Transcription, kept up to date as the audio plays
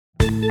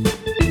Hello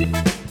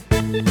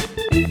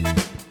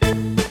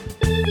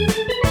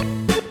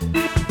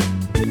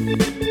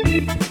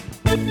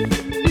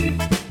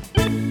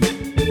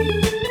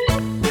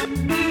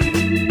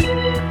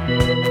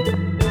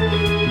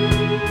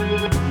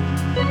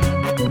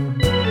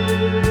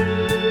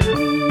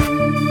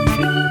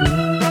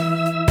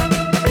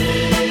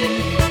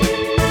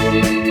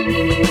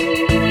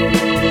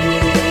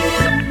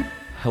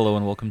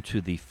and welcome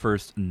to the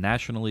first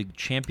National League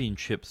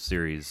Championship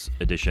Series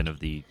edition of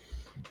the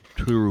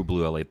True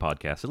Blue LA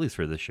podcast, at least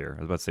for this year.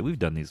 I was about to say, we've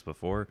done these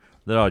before.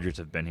 The Dodgers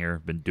have been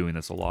here, been doing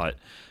this a lot.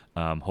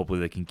 Hopefully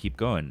they can keep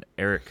going.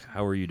 Eric,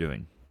 how are you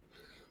doing?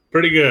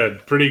 Pretty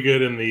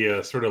good in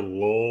the sort of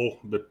lull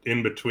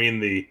in between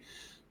the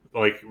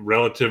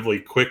relatively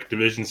quick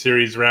division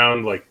series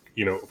round,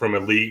 from a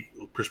league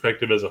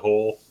perspective as a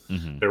whole.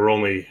 Mm-hmm. There were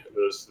only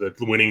the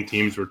winning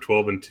teams were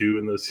 12-2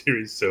 in those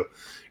series. So,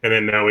 and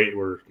then now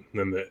we're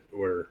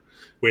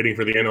waiting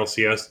for the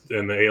NLCS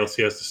and the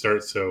ALCS to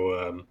start.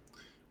 So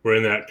we're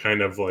in that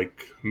kind of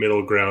like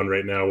middle ground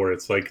right now where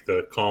it's like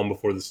the calm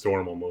before the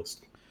storm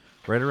almost.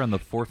 Right around the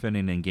fourth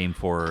inning in Game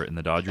 4 in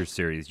the Dodgers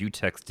series, you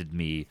texted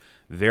me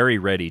very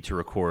ready to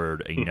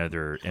record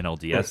another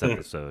NLDS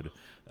episode.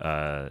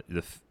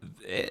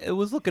 It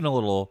was looking a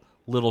little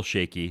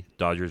shaky.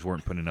 Dodgers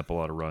weren't putting up a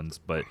lot of runs,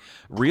 but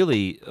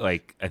really, I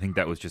think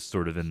that was just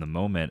sort of in the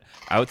moment.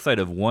 Outside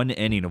of one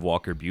inning of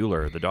Walker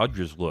Buehler, the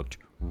Dodgers looked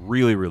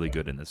really, really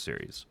good in this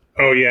series.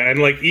 Oh yeah, and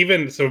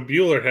even so,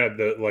 Buehler had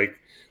the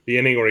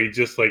inning where he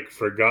just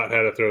forgot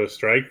how to throw a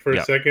strike for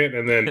a second,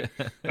 and then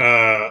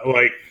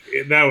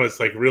that was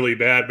really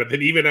bad. But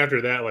then even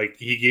after that,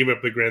 he gave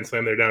up the grand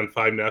slam. They're down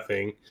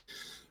 5-0,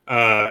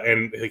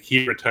 and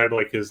he retired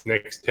his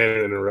next 10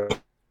 in a row,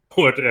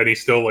 and he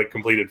still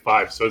completed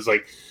 5. So it's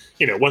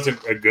it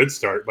wasn't a good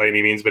start by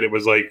any means, but it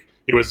was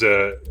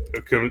the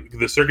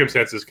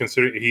circumstances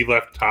considering he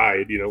left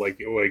tied.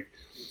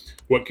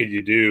 What could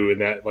you do?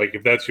 And that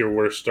if that's your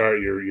worst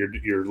start,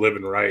 you're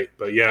living right.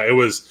 But yeah, it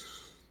was.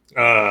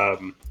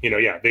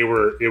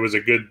 It was a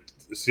good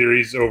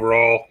series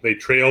overall. They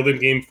trailed in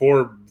Game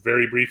 4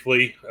 very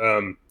briefly,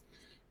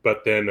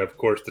 but then of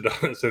course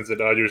since the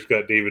Dodgers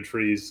got David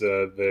Freese,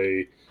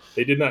 they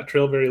did not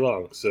trail very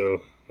long.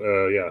 So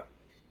yeah.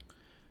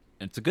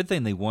 It's a good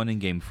thing they won in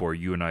Game 4.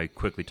 You and I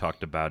quickly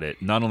talked about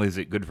it. Not only is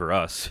it good for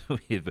us,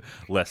 we have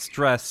less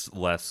stress,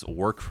 less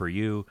work for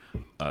you.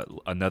 We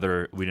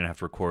didn't have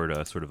to record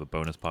a sort of a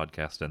bonus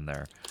podcast in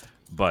there.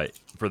 But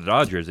for the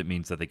Dodgers, it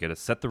means that they get to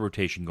set the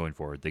rotation going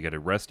forward. They get to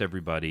rest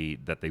everybody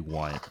that they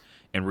want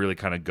and really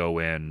kind of go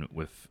in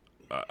with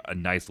a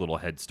nice little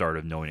head start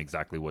of knowing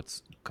exactly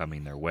what's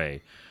coming their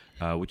way,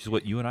 which is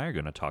what you and I are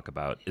going to talk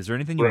about. Is there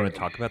anything you want to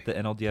talk about the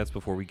NLDS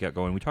before we get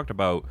going? We talked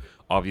about,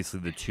 obviously,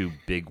 the 2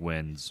 big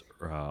wins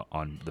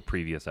on the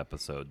previous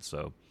episode.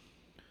 So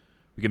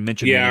we can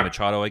mention Manny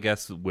Machado, I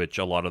guess, which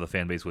a lot of the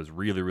fan base was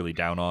really, really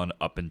down on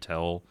up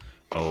until,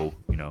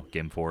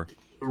 Game 4.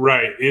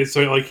 Right.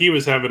 So he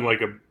was having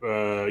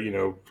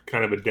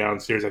kind of a down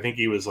series. I think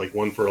he was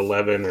 1 for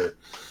 11 or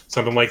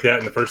something like that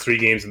in the first 3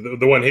 games.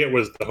 The one hit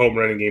was the home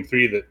run in Game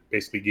 3 that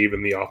basically gave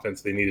him the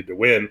offense they needed to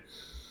win.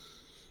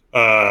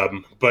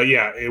 But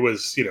yeah, it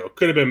was,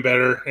 could have been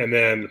better. And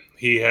then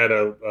he had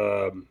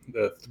a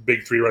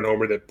big 3-run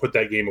homer that put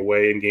that game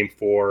away in Game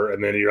 4.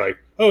 And then you're like,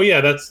 oh yeah,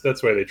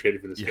 that's why they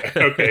traded for this guy.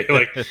 Okay.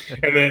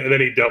 And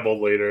then he doubled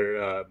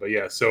later. But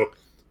yeah, so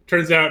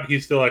turns out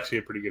he's still actually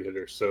a pretty good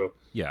hitter. So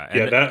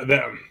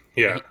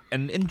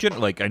And in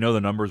general, I know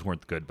the numbers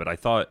weren't good, but I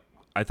thought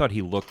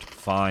he looked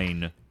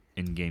fine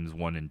in Games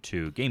 1 and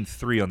 2. Game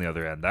 3, on the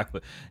other end,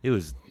 it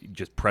was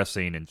just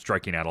pressing and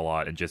striking out a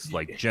lot, and just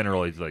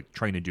generally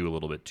trying to do a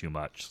little bit too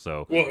much.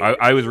 So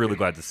I was really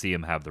glad to see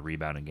him have the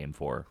rebound in Game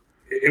 4.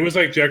 It was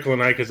like Jekyll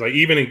and Hyde, because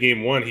even in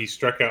Game 1 he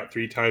struck out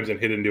 3 times and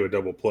hit into a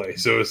double play.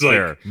 So it's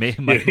my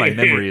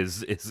memory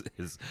is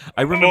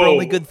I remember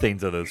only good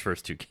things of those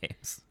first 2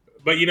 games.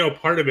 But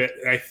part of it,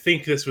 I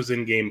think this was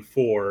in Game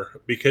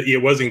 4, because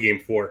it was in Game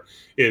 4,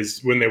 is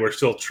when they were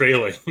still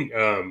trailing.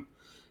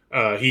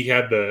 He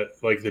had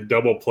the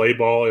double play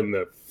ball in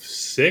the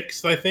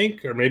 6th, I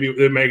think, or maybe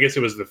I guess it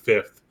was the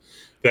 5th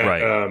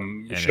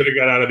that should have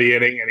got out of the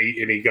inning,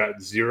 and he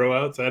got 0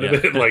 outs out of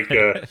it.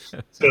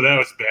 So that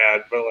was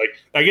bad. But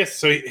I guess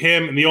so.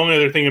 Him, and the only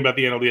other thing about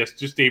the NLDS,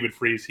 just David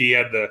Freese. He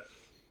had they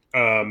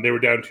were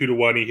down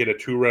 2-1. He hit a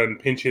 2-run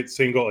pinch hit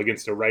single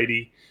against a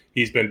righty.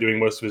 He's been doing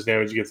most of his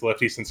damage against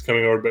lefties since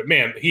coming over. But,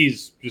 man,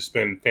 he's just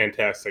been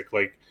fantastic.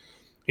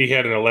 He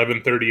had an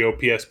 1130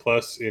 OPS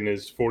plus in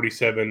his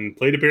 47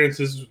 plate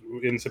appearances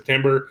in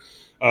September.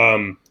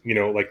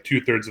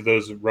 2/3 of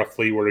those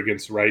roughly were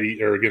against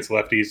righty or against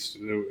lefties.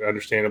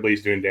 Understandably,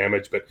 he's doing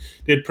damage, but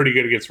did pretty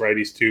good against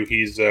righties too.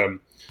 He's,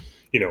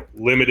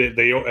 limited.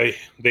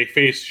 They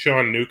faced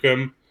Sean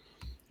Newcomb,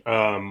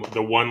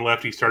 the one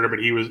lefty starter, but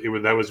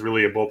that was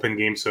really a bullpen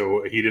game,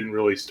 so he didn't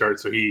really start.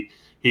 So he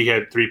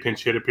had 3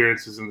 pinch hit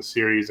appearances in the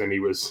series, and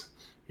he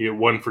had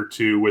 1 for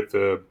 2 with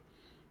the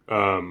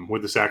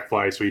sac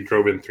fly, so he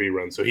drove in 3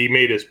 runs. So he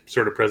made his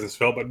sort of presence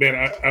felt. But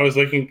man, I was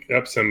looking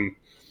up some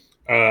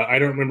I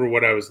don't remember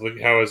what I was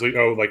looking. How I was like,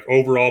 oh, like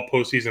overall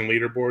postseason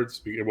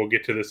leaderboards. We'll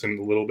get to this in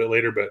a little bit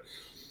later, but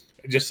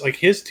just like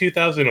his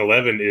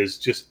 2011 is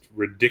just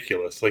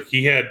ridiculous. Like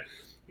he had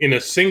in a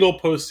single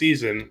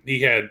postseason,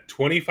 he had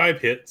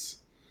 25 hits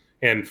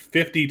and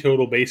 50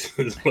 total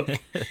bases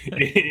like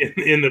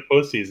in the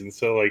postseason.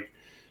 So like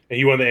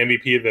he won the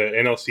MVP of the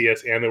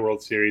NLCS and the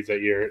World Series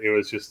that year. It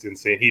was just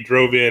insane. He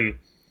drove in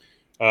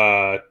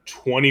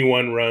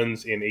 21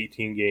 runs in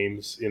 18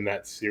 games in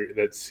that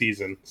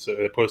season, so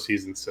the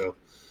postseason. So,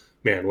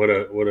 man, what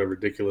a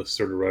ridiculous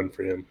sort of run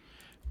for him.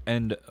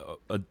 And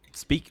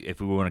if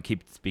we want to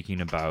keep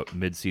speaking about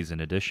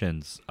midseason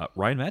additions,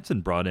 Ryan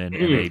Madson brought in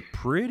a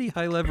pretty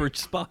high leverage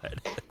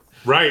spot.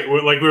 Right,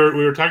 like we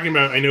were talking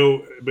about. I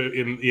know, but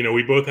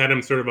we both had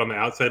him sort of on the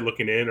outside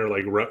looking in, or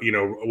like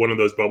one of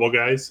those bubble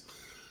guys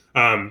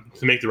to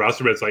make the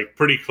roster. But it's like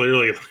pretty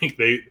clearly like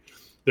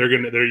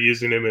they're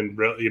using him in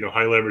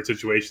high leverage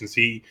situations.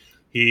 He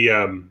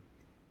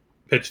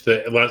pitched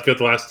got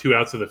the last two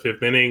outs of the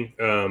fifth inning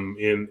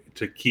in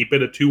to keep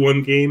it a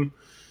 2-1 game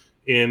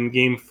in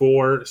game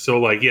 4. So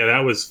like yeah,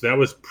 that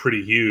was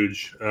pretty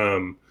huge.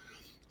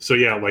 So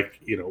yeah, like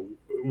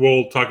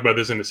we'll talk about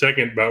this in a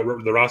second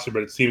about the roster,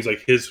 but it seems like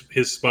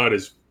his spot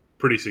is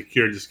pretty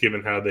secure just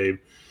given how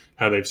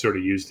they've sort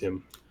of used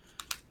him.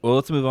 Well,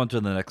 let's move on to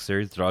the next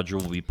series. The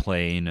Dodgers will be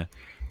playing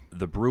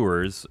the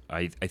Brewers.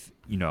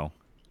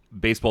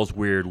 Baseball's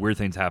weird. Weird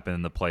things happen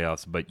in the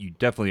playoffs, but you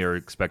definitely are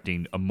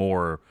expecting a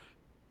more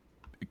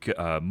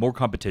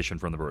competition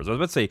from the Brewers. I was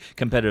about to say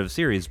competitive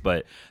series,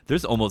 but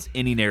there's almost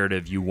any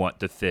narrative you want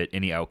to fit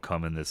any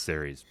outcome in this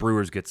series.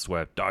 Brewers get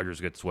swept,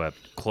 Dodgers get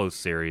swept, close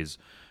series.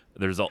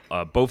 There's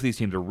both these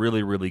teams are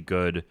really, really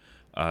good.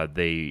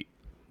 The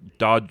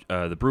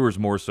Brewers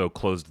more so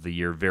closed the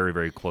year very,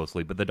 very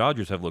closely, but the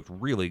Dodgers have looked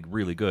really,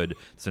 really good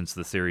since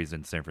the series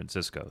in San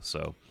Francisco.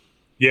 So.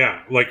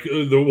 Yeah, like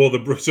so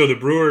the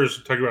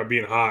Brewers talking about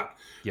being hot.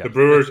 Yeah. The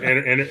Brewers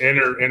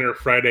enter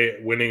Friday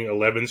winning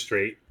 11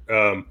 straight.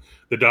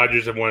 The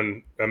Dodgers have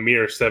won a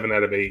mere 7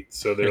 out of 8,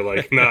 so they're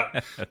like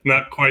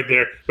not quite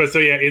there. But so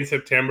yeah, in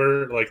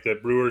September, like the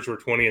Brewers were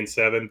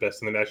 20-7,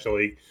 best in the National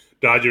League.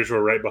 Dodgers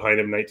were right behind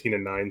them,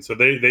 19-9. So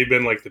they've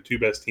been like the two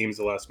best teams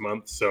the last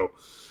month. So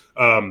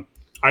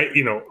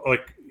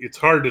like it's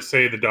hard to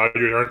say the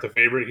Dodgers aren't the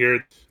favorite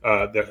here.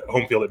 The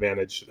home field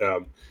advantage,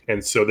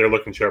 and so they're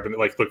looking sharp. And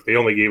like, look, they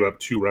only gave up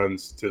 2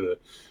 runs to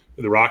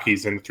the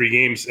Rockies in 3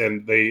 games,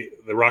 and the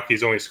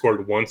Rockies only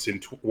scored once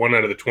in 1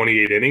 out of the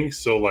 28 innings.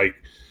 So like,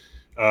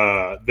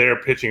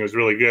 their pitching was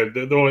really good.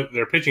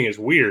 Their pitching is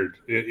weird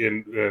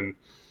in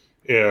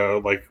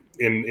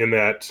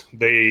that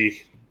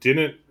they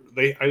didn't.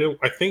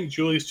 I think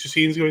Julius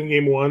Chassin's going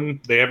game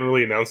 1. They haven't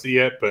really announced it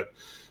yet, but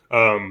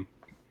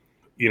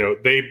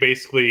they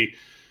basically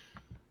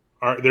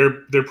are.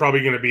 They're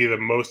probably going to be the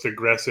most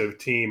aggressive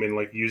team in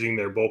like using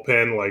their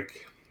bullpen.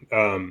 Like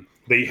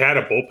they had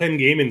a bullpen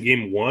game in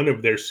game 1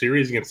 of their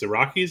series against the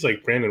Rockies.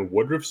 Like Brandon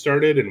Woodruff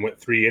started and went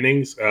 3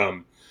 innings.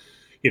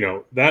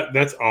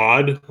 That's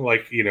odd.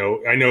 Like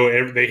I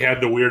know they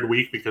had the weird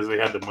week because they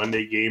had the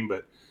Monday game,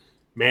 but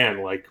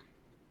man, like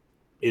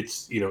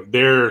it's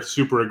they're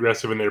super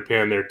aggressive in their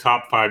pen. Their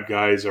top 5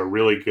 guys are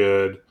really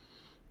good.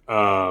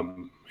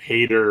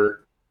 Hader.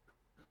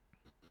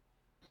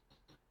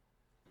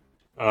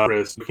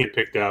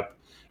 Picked up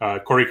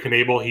Corey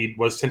Knebel. He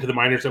was sent to the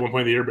minors at one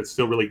point of the year, but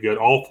still really good.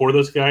 All 4 of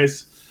those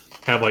guys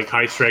have like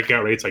high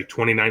strikeout rates, like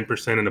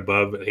 29% and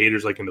above.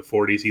 Hader's like in the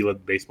 40s. He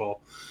led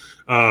baseball.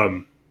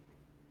 So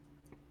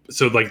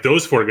like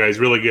those 4 guys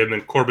really good. And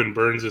then Corbin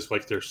Burns is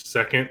like their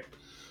second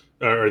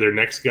or their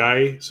next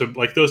guy. So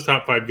like those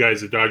top 5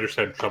 guys the Dodgers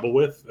had trouble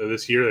with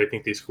this year. I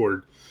think they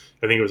scored,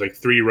 I think it was like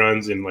 3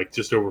 runs in like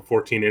just over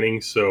 14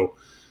 innings. So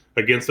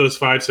against those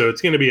 5, so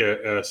it's going to be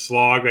a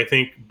slog, I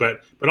think.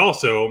 But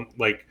also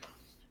like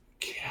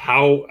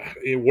how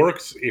it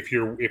works if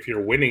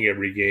you're winning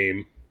every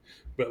game,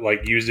 but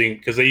like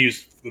because they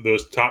use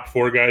those top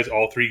 4 guys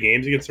all 3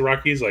 games against the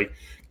Rockies. Like,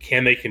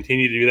 can they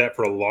continue to do that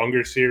for a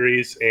longer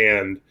series?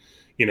 And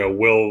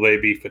will they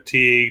be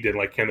fatigued? And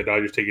like, can the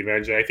Dodgers take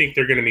advantage? I think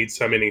they're going to need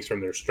some innings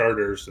from their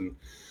starters, and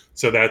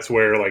so that's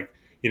where like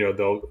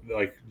they'll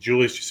like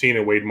Julius Chassin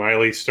and Wade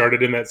Miley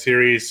started in that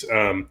series.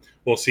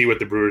 We'll see what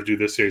the Brewers do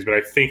this series, but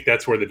I think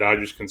that's where the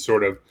Dodgers can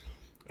sort of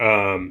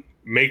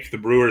make the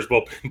Brewers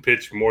bullpen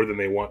pitch more than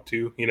they want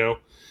to,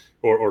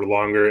 or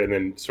longer, and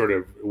then sort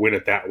of win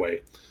it that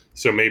way.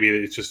 So maybe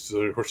it's just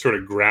sort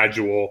of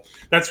gradual.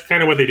 That's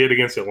kind of what they did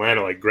against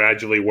Atlanta, like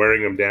gradually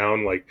wearing them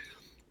down. Like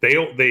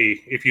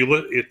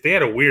if they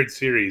had a weird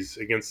series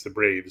against the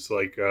Braves,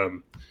 like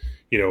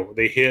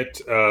they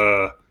hit.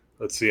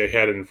 Let's see, I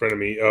had it in front of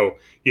me. Oh,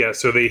 yeah.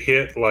 So they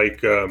hit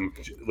like in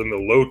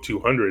the low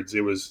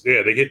 200s.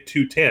 They hit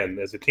 210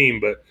 as a team,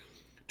 but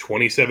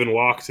 27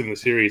 walks in the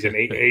series and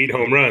eight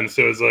home runs.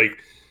 So it's like,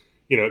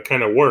 it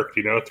kind of worked,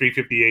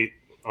 358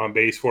 on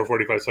base,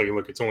 445 second.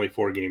 Look, it's only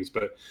 4 games,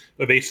 but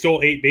they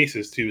stole 8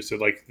 bases too. So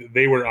like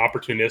they were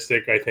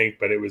opportunistic, I think,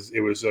 but it was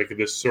like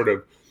this sort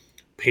of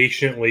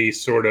patiently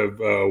sort of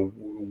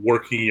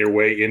working your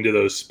way into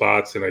those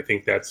spots, and I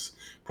think that's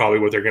probably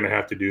what they're going to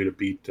have to do to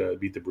beat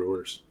the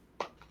Brewers.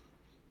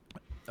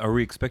 Are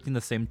we expecting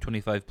the same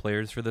 25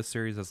 players for this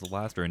series as the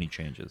last, or any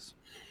changes?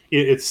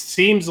 It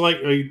seems like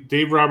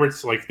Dave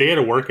Roberts, like they had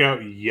a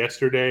workout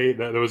yesterday.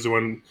 That was the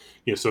one,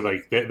 so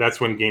like that's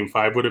when Game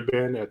 5 would have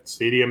been at the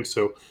stadium.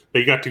 So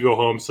they got to go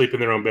home, sleep in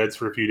their own beds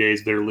for a few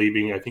days. They're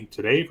leaving, I think,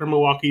 today for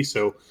Milwaukee.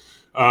 So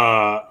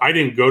I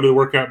didn't go to the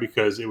workout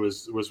because it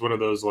was one of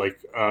those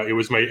like it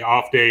was my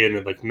off day, and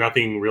then, like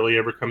nothing really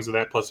ever comes of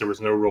that. Plus, there was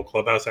no real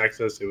clubhouse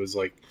access. It was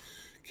like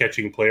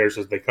catching players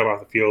as they come off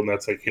the field, and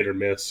that's like hit or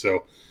miss.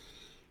 So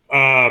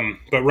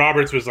but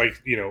Roberts was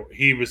like,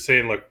 he was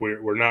saying, like,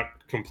 we're not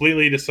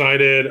completely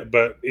decided,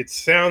 but it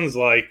sounds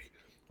like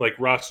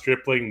Ross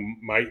Stripling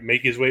might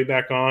make his way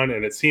back on,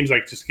 and it seems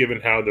like, just given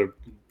how the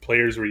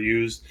players were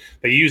used,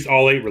 they used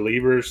all 8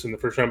 relievers in the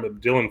first round, but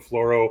Dylan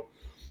Floro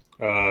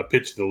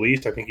pitched the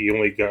least. I think he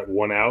only got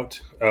 1 out.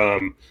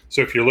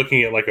 So if you're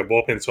looking at like a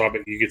bullpen swap,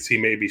 you could see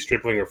maybe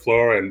Stripling or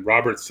Floro. And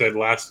Roberts said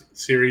last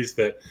series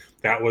that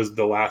was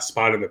the last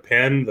spot in the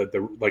pen,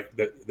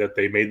 that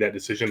they made that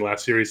decision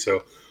last series.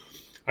 So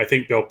I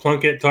think Bill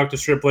Plunkett talked to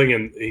Stripling,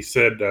 and he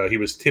said he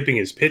was tipping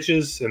his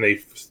pitches, and they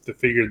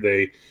figured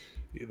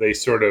they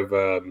sort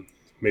of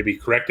maybe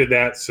corrected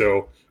that.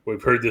 So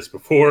we've heard this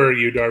before.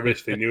 You,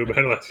 Darvish, they knew about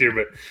it last year,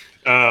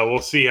 but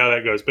we'll see how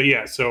that goes. But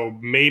yeah, so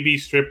maybe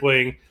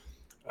Stripling.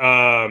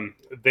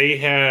 They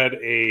had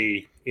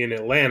in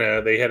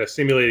Atlanta, they had a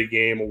simulated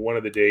game one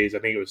of the days. I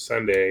think it was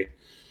Sunday,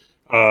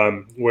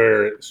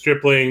 where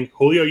Stripling,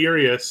 Julio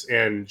Urias,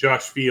 and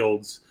Josh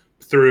Fields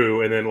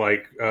threw, and then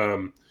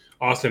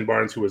Austin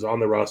Barnes, who was on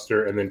the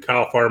roster, and then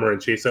Kyle Farmer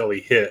and Chase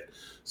Utley hit.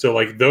 So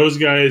like those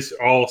guys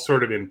all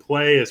sort of in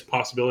play as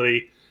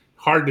possibility.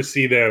 Hard to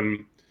see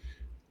them.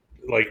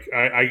 Like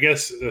I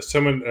guess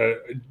someone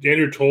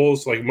Andrew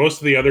Toles, like most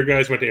of the other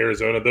guys went to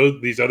Arizona.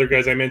 These other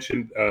guys I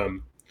mentioned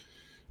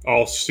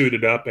all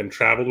suited up and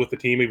traveled with the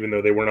team, even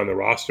though they weren't on the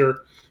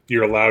roster.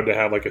 You're allowed to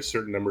have like a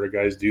certain number of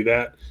guys do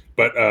that.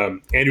 But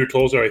Andrew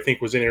Tolzo, I think,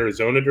 was in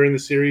Arizona during the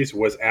series,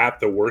 was at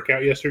the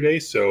workout yesterday.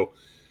 So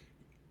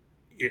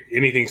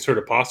anything's sort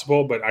of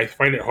possible, but I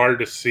find it hard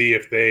to see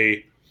if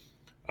they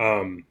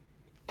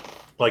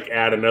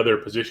add another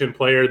position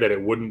player that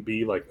it wouldn't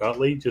be like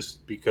Utley,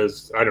 just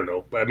because I don't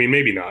know. I mean,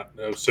 maybe not.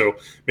 So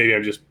maybe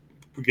I'm just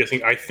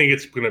guessing. I think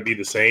it's going to be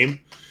the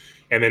same,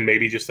 and then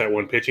maybe just that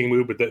one pitching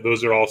move. But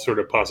those are all sort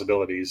of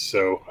possibilities.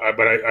 So, I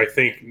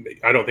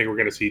don't think we're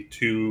going to see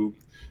too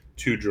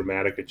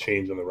dramatic a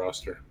change on the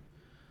roster.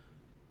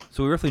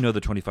 So we roughly know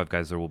the 25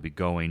 guys that will be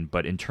going,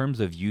 but in terms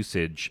of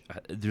usage,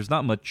 there's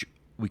not much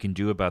we can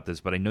do about this.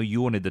 But I know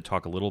you wanted to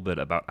talk a little bit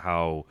about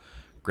how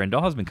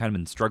Grandal has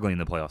been struggling in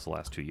the playoffs the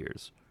last 2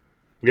 years.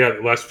 Yeah,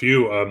 the last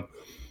few.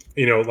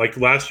 Like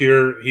last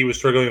year he was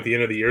struggling at the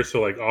end of the year.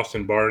 So like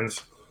Austin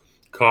Barnes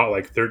caught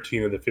like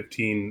 13 of the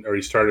 15, or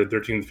he started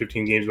 13 of the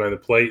 15 games behind the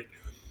plate.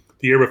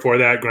 The year before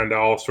that,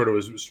 Grandal sort of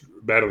was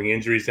battling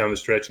injuries down the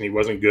stretch, and he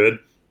wasn't good.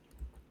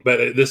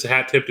 But this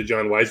hat tip to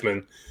John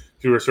Wiseman.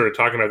 We were sort of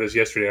talking about this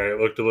yesterday. I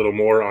looked a little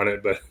more on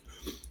it, but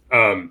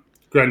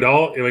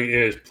Grandal in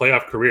his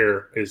playoff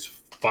career is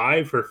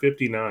 5 for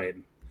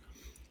 59.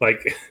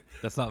 Like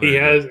that's not very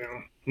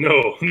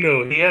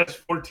good. He has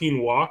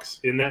 14 walks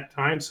in that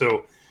time.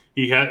 So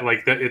he had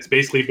like that. It's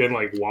basically been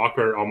like walk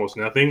or almost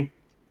nothing.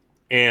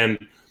 And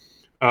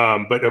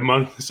but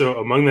among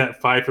that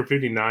 5 for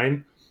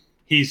 59,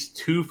 he's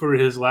 2 for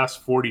his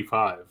last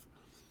 45.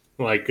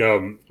 Like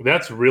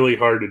that's really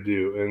hard to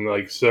do. And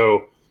like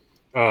so.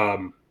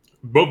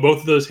 Both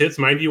of those hits,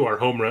 mind you, are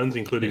home runs,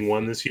 including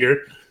one this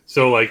year.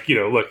 So, look,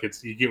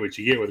 you get what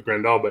you get with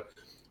Grandal, but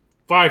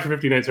 5 for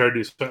 59 is hard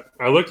to do. So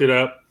I looked it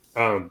up.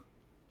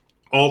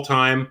 All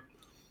time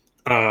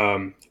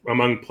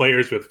among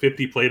players with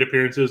 50 plate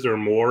appearances or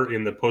more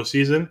in the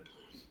postseason.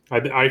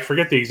 I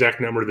forget the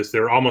exact number of this.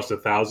 There are almost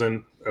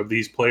 1,000 of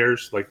these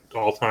players, like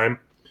all time.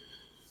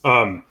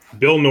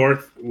 Bill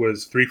North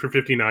was 3 for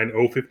 59,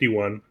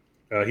 051.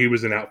 He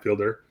was an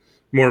outfielder,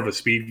 more of a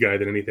speed guy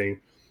than anything.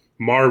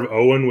 Marv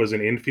Owen was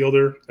an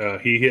infielder.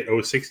 He hit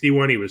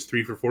 061. He was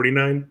 3 for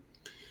 49.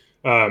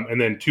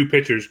 And then 2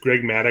 pitchers,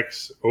 Greg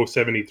Maddux,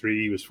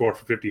 073. He was 4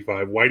 for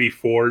 55. Whitey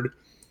Ford,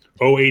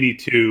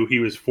 082. He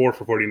was 4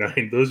 for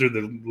 49. Those are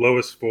the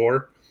lowest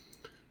 4.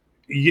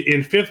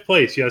 In 5th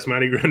place,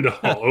 Yasmani Grandal,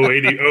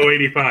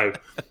 085,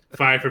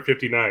 5 for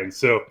 59.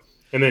 So,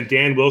 and then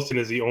Dan Wilson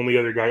is the only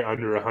other guy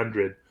under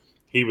 100.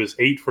 He was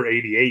 8 for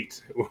 88,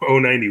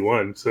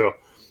 091. So,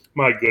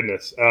 my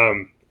goodness.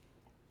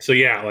 So,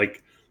 yeah,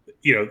 like,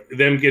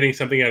 them getting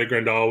something out of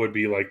Grandal would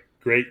be like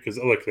great because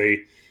look,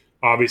 they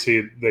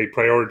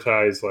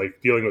prioritize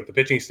like dealing with the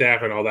pitching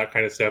staff and all that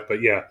kind of stuff.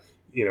 But yeah,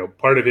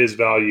 part of his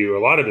value, a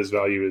lot of his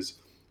value is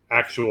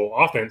actual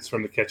offense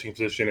from the catching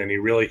position, and he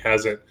really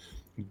hasn't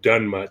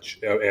done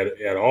much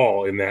at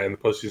all in the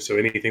postseason. So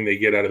anything they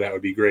get out of that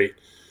would be great.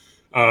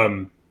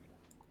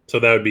 So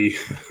that'd be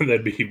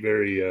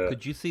very.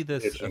 Could you see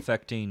this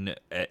affecting,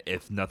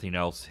 if nothing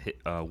else,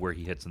 where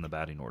he hits in the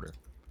batting order?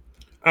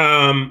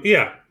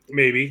 Yeah,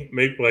 maybe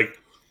like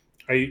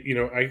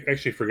I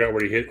actually forgot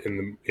where he hit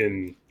in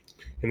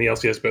the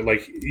LCS, but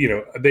like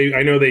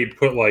I know they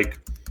put like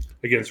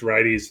against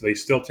righties, they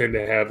still tend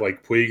to have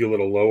like Puig a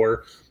little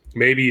lower.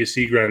 Maybe you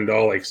see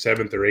Grandal like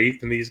seventh or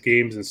eighth in these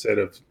games instead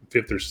of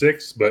fifth or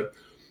sixth, but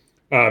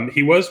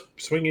he was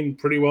swinging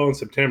pretty well in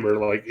September.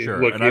 Like,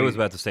 Sure. look, And I was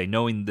about to say,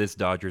 knowing this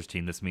Dodgers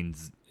team, this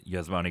means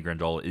Yasmani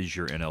Grandal is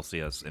your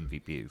NLCS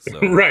MVP. So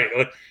right,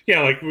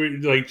 yeah,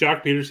 like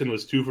Jock Peterson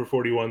was 2 for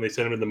 41. They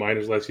sent him in the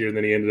minors last year, and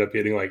then he ended up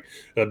hitting like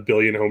a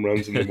billion home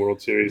runs in the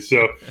World Series.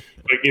 So,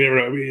 like, you never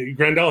know.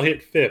 Grandal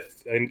hit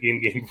fifth in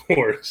Game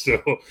 4,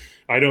 so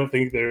I don't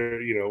think they're.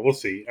 We'll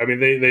see. I mean,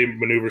 they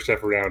maneuver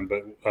stuff around,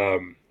 but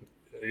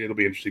it'll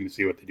be interesting to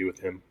see what they do with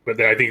him. But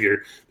I think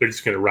they're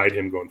just going to ride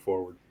him going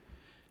forward.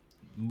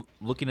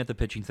 looking at the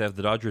pitching staff,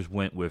 the Dodgers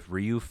went with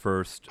Ryu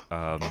first.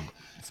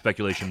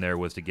 Speculation there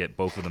was to get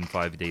both of them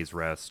 5 days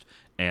rest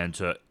and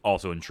to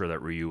also ensure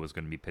that Ryu was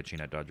going to be pitching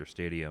at Dodger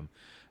Stadium.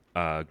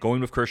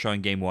 Going with Kershaw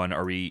in Game 1,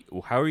 are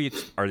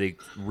they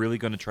really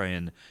going to try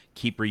and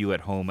keep Ryu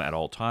at home at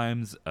all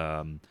times?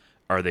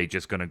 Are they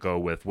just going to go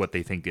with what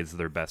they think is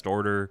their best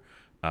order?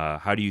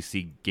 How do you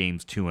see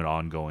Games 2 and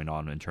on going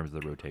on in terms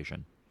of the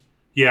rotation?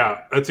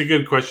 Yeah, that's a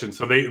good question.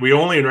 So we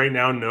only right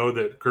now know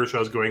that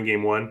Kershaw's going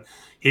Game 1.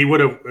 He would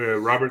have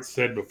Robert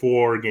said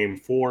before Game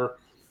 4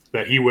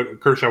 that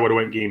Kershaw would have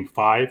went Game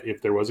 5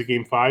 if there was a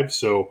Game 5.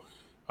 So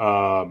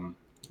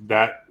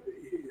that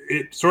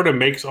it sort of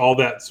makes all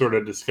that sort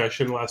of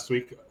discussion last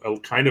week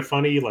kind of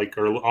funny, like,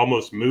 or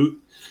almost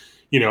moot.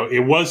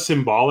 It was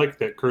symbolic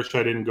that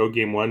Kershaw didn't go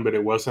Game 1, but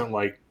it wasn't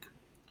like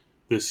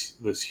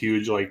this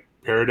huge like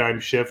paradigm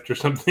shift or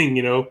something,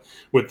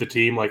 with the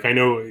team. Like, I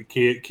know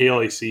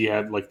KLAC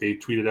had, like, they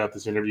tweeted out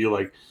this interview,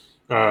 like,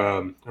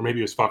 or maybe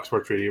it was Fox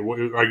Sports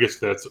Radio. I guess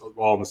that's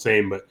all the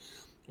same, but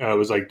it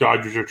was like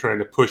Dodgers are trying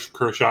to push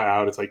Kershaw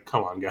out. It's like,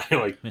 come on, guy,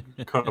 like,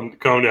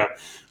 calm down.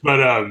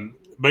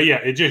 But yeah,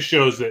 it just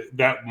shows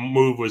that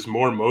move was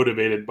more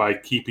motivated by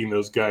keeping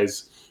those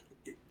guys,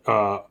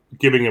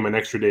 giving them an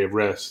extra day of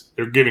rest.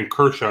 They're giving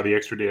Kershaw the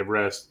extra day of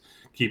rest.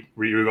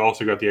 You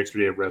also got the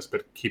extra day of rest,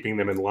 but keeping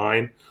them in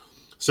line.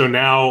 So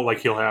now, like,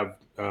 he'll have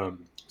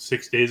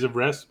 6 days of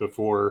rest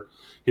before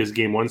his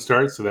Game 1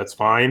 starts, so that's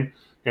fine.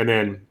 And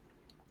then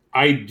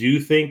I do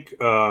think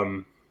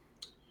they'll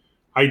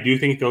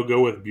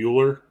go with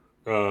Buehler,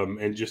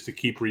 and just to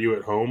keep Ryu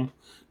at home.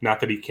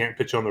 Not that he can't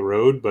pitch on the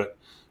road, but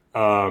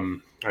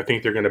I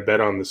think they're going to bet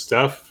on the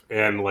stuff.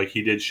 And, like,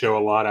 he did show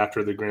a lot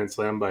after the Grand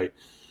Slam by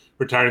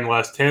retiring the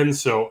last 10.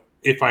 So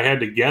if I had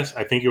to guess,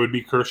 I think it would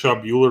be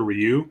Kershaw, Buehler,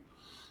 Ryu.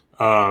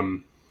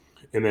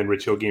 And then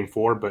Rich Hill Game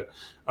 4. But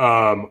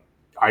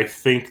I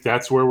think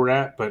that's where we're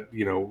at. But,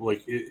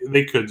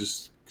 they could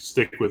just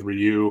stick with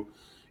Ryu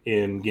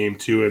in Game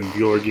 2 and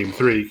Buehler Game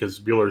 3 because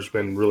Buehler's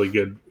been really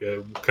good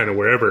kind of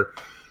wherever.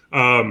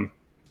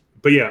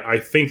 But, yeah, I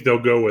think they'll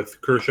go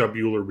with Kershaw,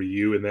 Buehler,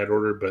 Ryu in that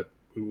order. But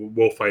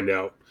we'll find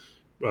out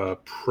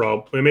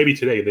probably maybe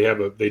today.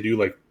 They do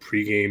like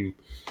pregame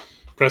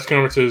press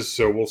conferences,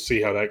 so we'll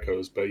see how that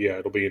goes. But yeah,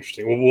 it'll be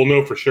interesting. We'll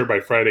know for sure by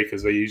Friday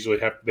because they usually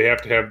have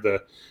to have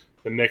the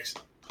next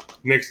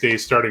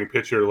day's starting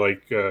pitcher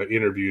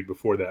interviewed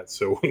before that.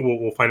 So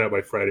we'll find out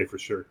by Friday for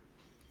sure.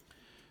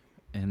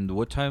 And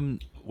what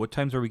times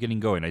are we getting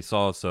going? I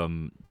saw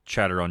some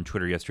chatter on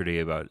Twitter yesterday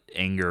about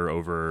anger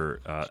over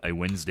a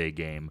Wednesday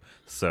game.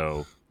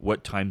 So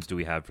what times do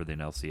we have for the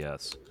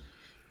NLCS?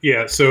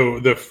 Yeah, so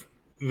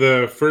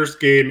the first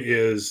game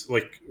is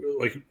like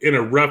in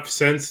a rough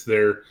sense,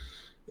 they're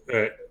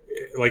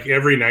like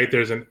every night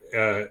there's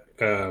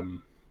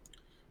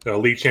a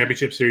league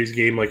championship series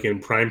game, like in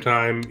prime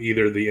time,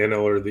 either the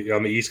NL or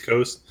on the East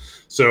Coast.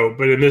 So,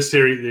 but in this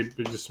series,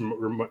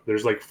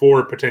 there's like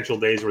 4 potential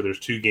days where there's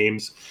 2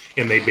 games,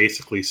 and they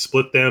basically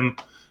split them.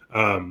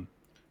 For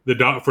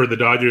the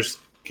Dodgers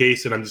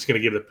case, and I'm just going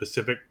to give the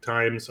Pacific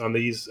times on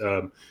these.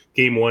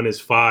 Game 1 is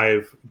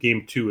 5.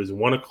 Game 2 is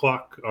 1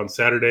 o'clock on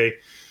Saturday.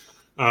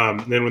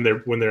 Then when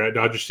they're at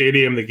Dodger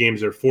Stadium, the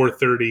games are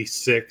 4:30,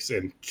 6,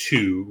 and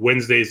 2.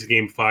 Wednesday's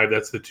Game 5.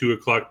 That's the 2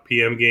 o'clock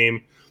p.m.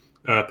 game.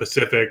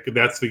 Pacific.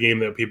 That's the game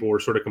that people were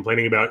sort of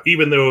complaining about,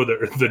 even though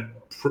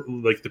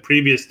the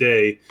previous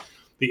day,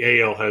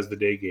 the AL has the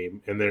day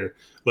game, and they're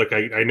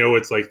I know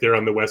it's like they're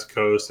on the West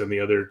Coast and the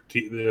other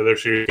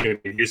series is going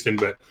to be Houston,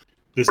 but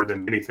this more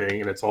than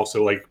anything, and it's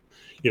also like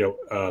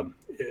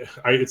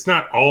it's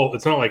not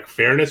like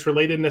fairness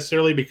related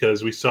necessarily,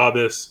 because we saw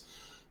this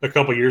a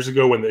couple years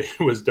ago when it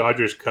was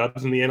Dodgers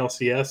Cubs in the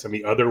NLCS, and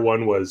the other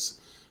one was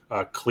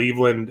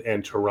Cleveland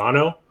and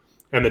Toronto.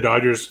 And the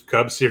Dodgers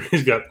Cubs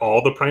series got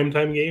all the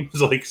primetime games.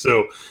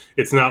 So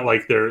it's not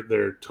like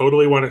they're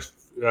totally want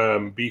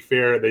to be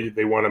fair.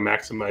 They want to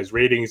maximize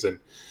ratings,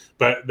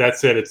 but that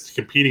said, it's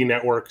competing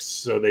networks,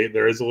 so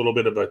there is a little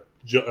bit of a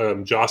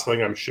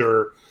jostling, I'm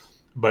sure.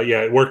 But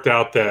yeah, it worked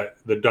out that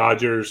the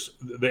Dodgers,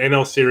 the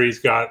NL series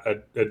got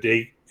a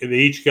day. They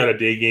each got a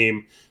day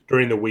game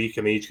during the week,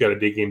 and they each got a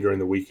day game during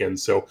the weekend.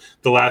 So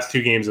the last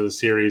 2 games of the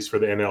series for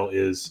the NL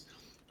is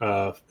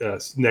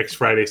next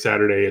Friday,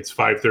 Saturday. It's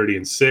 5:30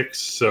 and 6.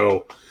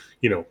 So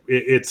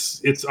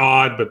it's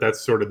odd, but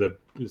that's sort of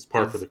it's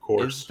par for the Is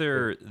course.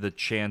 there the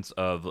chance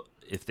of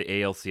if the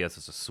ALCS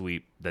is a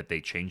sweep that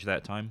they change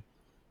that time?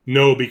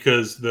 No,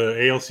 because the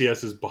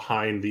ALCS is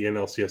behind the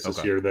NLCS this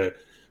Okay, year. That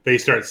they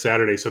start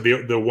Saturday, so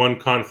the one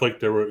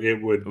conflict it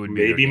it would would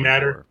be their maybe game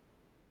matter. four.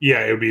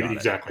 Yeah, it would be Got it.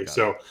 exactly. Got it.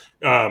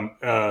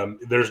 So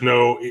there's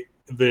no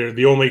there.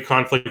 The only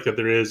conflict that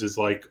there is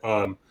like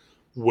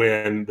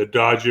when the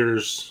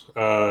Dodgers.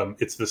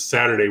 It's the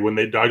Saturday when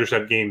the Dodgers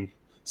have Game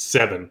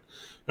 7.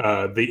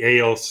 The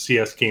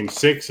ALCS Game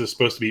 6 is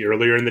supposed to be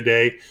earlier in the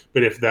day,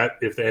 but if the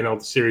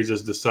NL series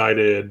is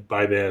decided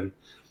by then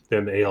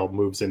the AL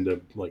moves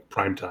into like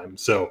prime time.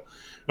 So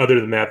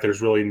other than that,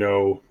 there's really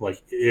no like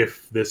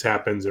if this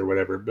happens or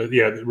whatever. But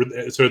yeah,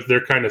 so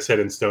they're kind of set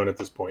in stone at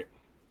this point.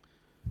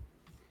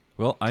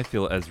 Well, I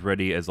feel as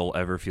ready as I'll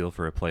ever feel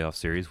for a playoff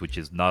series, which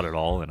is not at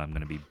all, and I'm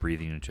going to be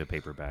breathing into a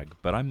paper bag.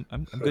 But I'm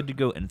good to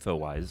go info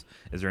wise.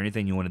 Is there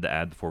anything you wanted to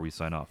add before we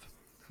sign off?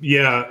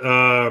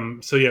 Yeah.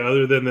 So yeah,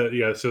 other than that,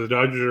 yeah. So the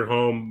Dodgers are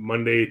home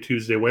Monday,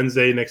 Tuesday,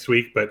 Wednesday next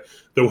week. But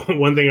the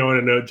one thing I want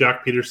to know,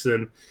 Jock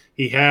Peterson,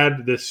 he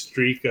had this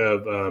streak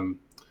of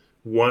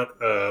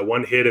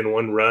one hit and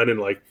one run, and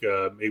like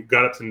it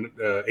got up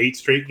to 8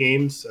 straight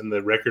games, and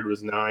the record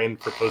was 9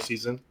 for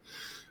postseason.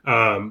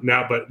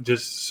 Now, but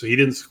just so he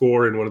didn't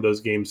score in one of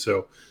those games.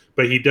 So,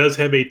 but he does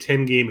have a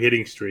 10-game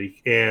hitting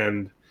streak,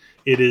 and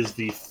it is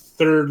the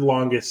third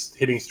longest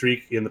hitting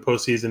streak in the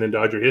postseason in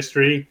Dodger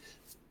history.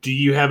 Do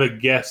you have a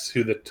guess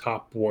who the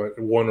top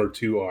one or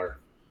two are?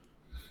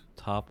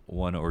 Top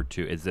one or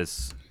two? Is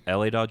this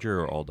LA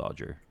Dodger or all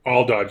Dodger?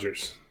 All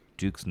Dodgers.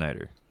 Duke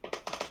Snyder.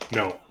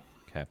 No.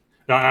 Okay.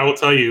 Now, I will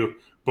tell you,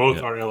 both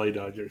Yep. are LA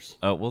Dodgers.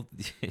 Oh well,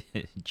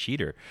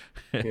 cheater.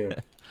 Yeah.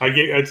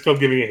 I'd still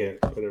give you a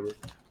hint. Whatever.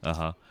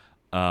 Uh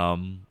huh.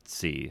 Let's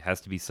see.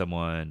 Has to be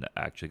someone that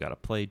actually got to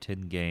play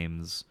 10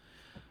 games.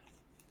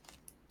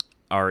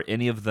 Are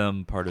any of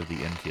them part of the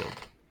infield?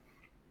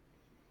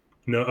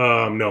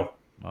 No. No.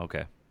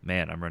 Okay.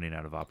 Man, I'm running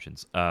out of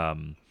options.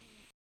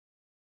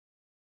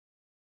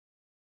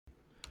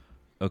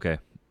 Okay.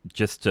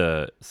 Just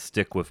to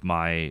stick with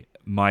my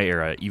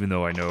era, even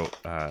though I know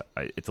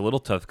it's a little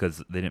tough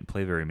because they didn't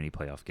play very many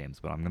playoff games,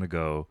 but I'm gonna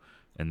go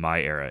in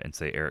my era and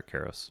say Eric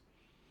Karros.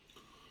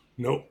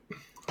 Nope.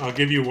 I'll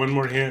give you one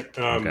more hint.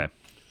 Okay.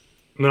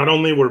 Not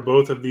only were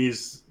both of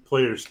these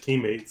players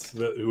teammates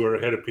who are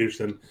ahead of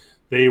Peterson,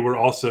 they were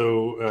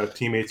also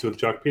teammates with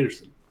Jock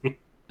Peterson.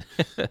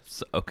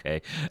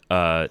 Okay.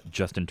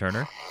 Justin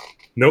Turner.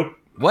 Nope.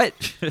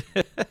 What?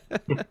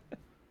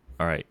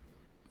 All right.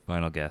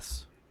 Final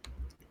guess.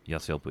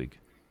 Yasiel Puig.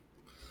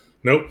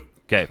 Nope.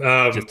 Okay.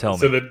 Just tell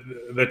So me.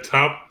 the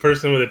top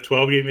person with a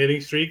 12-game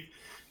hitting streak,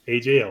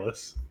 AJ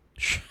Ellis.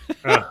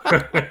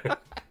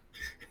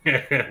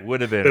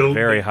 Would have been the,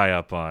 very high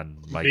up on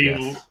my the,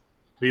 guess.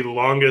 the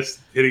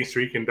longest hitting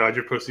streak in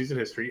Dodger postseason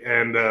history,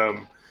 and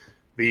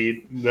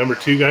the number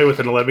 2 guy with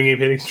an 11-game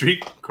hitting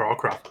streak, Carl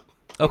Crawford.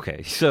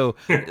 Okay, so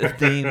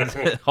names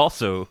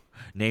also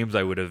names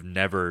I would have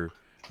never.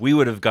 We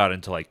would have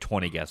gotten to like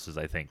 20 guesses,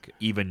 I think,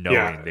 even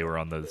knowing they were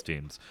on those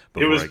teams It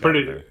before was I got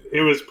pretty. there.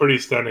 It was pretty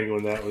stunning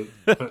when that was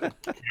came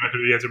out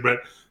to the answer.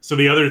 But so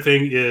the other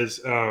thing is,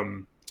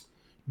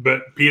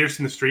 but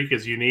Peterson's streak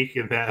is unique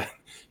in that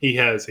he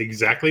has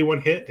exactly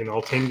 1 hit in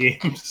all 10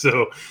 games.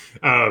 So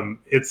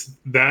it's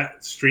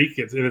that streak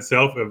it's in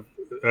itself of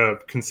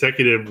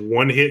consecutive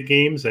 1-hit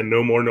games and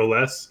no more, no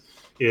less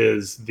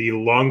is the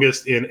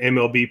longest in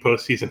MLB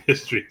postseason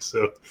history.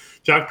 So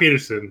Jock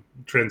Peterson,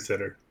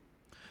 trendsetter.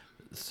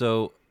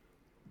 So,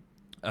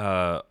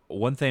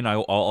 one thing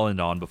I'll end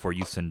on before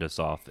you send us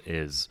off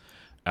is,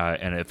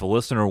 and if a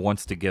listener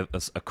wants to give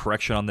us a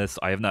correction on this,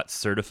 I have not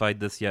certified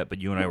this yet, but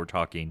you and I were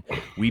talking.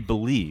 We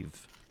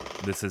believe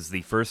this is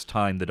the first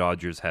time the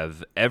Dodgers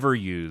have ever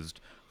used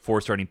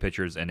 4 starting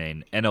pitchers in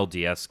an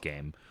NLDS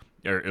game,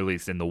 or at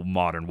least in the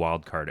modern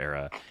wild card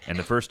era, and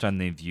the first time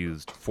they've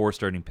used 4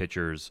 starting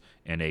pitchers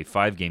in a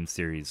 5-game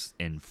series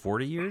in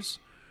 40 years.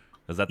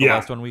 Is that the Yeah.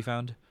 last one we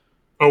found?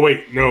 Oh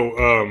wait,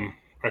 no.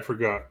 I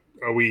forgot.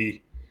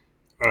 We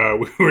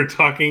were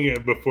talking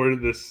before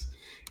this,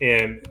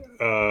 and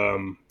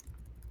I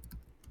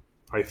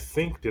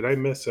think did I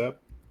mess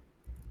up?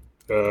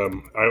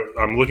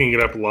 I'm looking it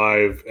up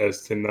live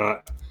as to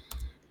not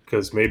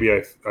because maybe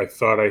I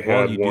thought I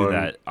While had you do one.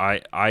 that,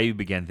 I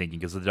began thinking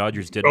because the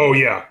Dodgers did Oh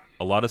yeah,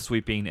 a lot of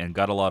sweeping and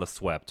got a lot of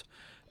swept,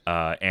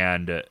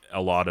 and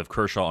a lot of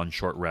Kershaw on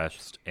short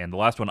rest. And the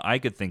last one I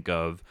could think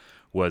of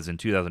was in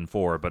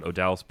 2004, but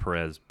Odalis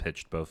Perez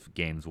pitched both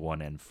games 1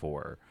 and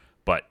 4.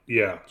 But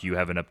yeah. do you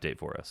have an update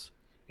for us?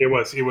 It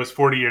was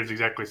 40 years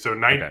exactly. So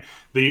Okay.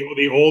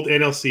 the old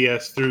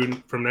NLCS through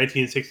from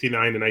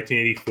 1969 to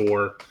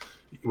 1984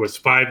 was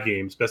 5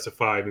 games, best of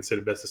 5 instead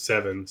of best of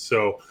 7.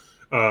 So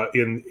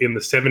in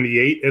the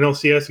 78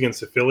 NLCS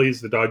against the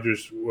Phillies, the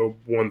Dodgers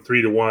won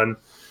 3-1.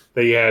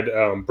 They had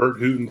Bert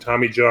Hooton,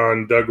 Tommy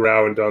John, Doug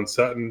Rauh, and Don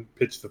Sutton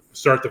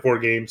start the 4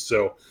 games.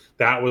 So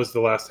that was the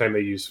last time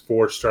they used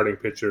 4 starting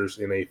pitchers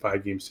in a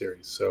 5-game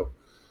series. So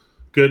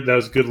good. That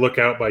was a good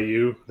lookout by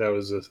you. That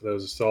was a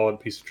solid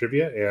piece of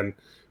trivia, and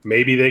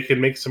maybe they can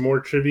make some more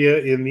trivia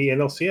in the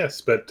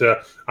NLCS. But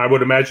I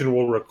would imagine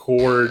we'll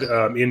record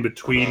in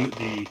between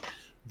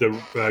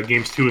the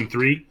games 2 and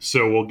 3,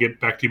 so we'll get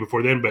back to you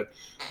before then. But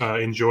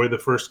enjoy the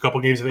first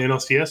couple games of the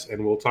NLCS,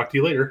 and we'll talk to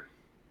you later.